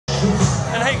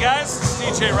guys,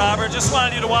 it's DJ Robert. Just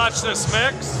wanted you to watch this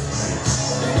mix.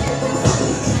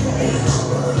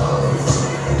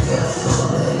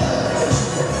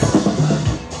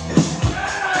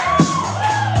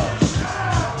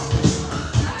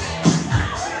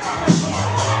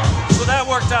 So that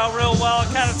worked out real well.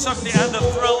 It kind of took the end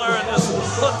of Thriller and just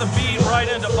put the beat right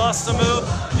into Bust a Move.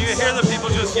 You can hear the people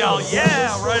just yell,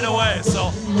 yeah, right away.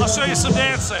 So I'll show you some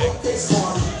dancing.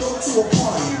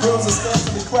 Girls are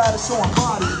standing in the crowd and showing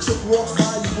body. The chick walks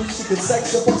by, you wish you could sex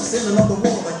your box in another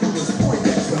wall like you was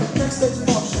Poindexter. Next stage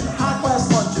function, high class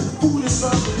luncheon. Food is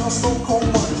served and no stone cold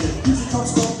luncheon. Music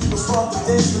comes from people start to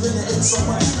dance, you're in the air so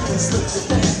much you can slip your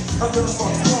pants. A girl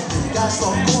starts walking, guys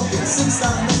start walking. Sits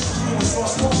down next to you and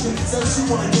starts walking. Says she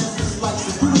wanna dance because she likes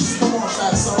the blues. Come on,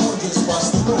 shot someone, just watch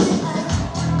the movie.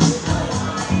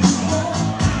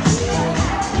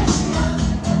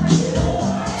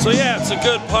 So yeah, it's a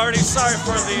good party. Sorry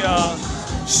for the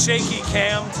shaky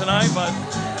cam tonight, but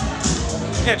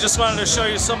yeah, just wanted to show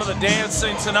you some of the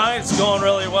dancing tonight. It's going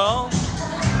really well.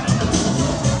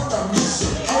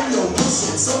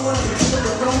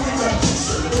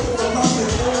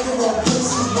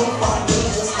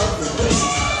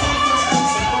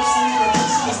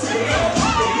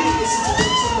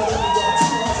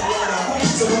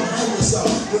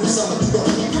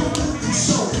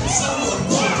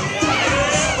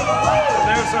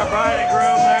 There's our bride and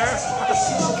groom there,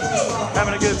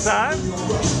 having a good time.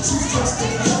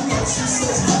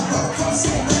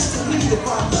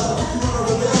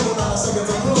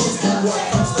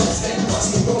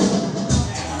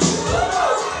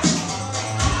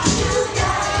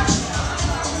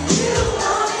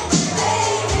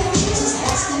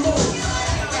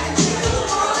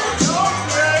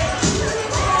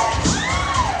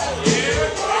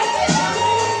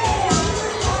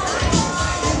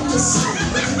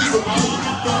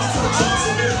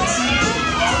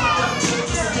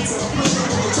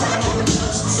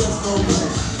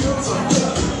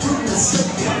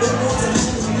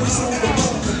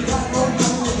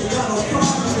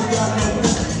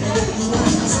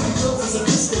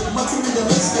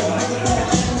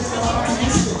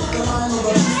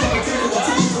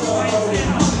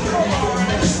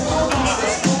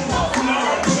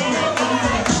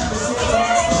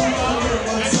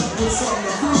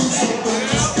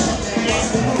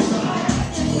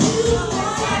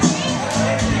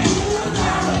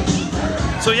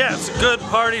 So yeah, it's a good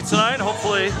party tonight.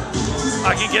 Hopefully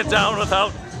I can get down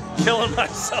without killing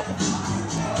myself.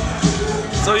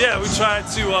 So yeah, we tried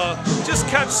to just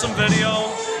catch some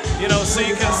video, you know, so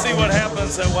you can see what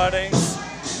happens at weddings.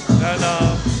 And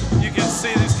you can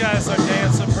see these guys are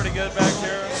dancing pretty good back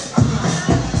here.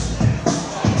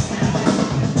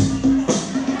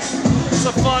 It's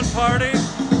a fun party.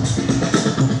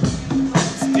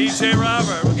 It's DJ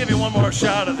Robert. We'll give you one more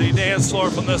shot of the dance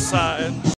floor from this side.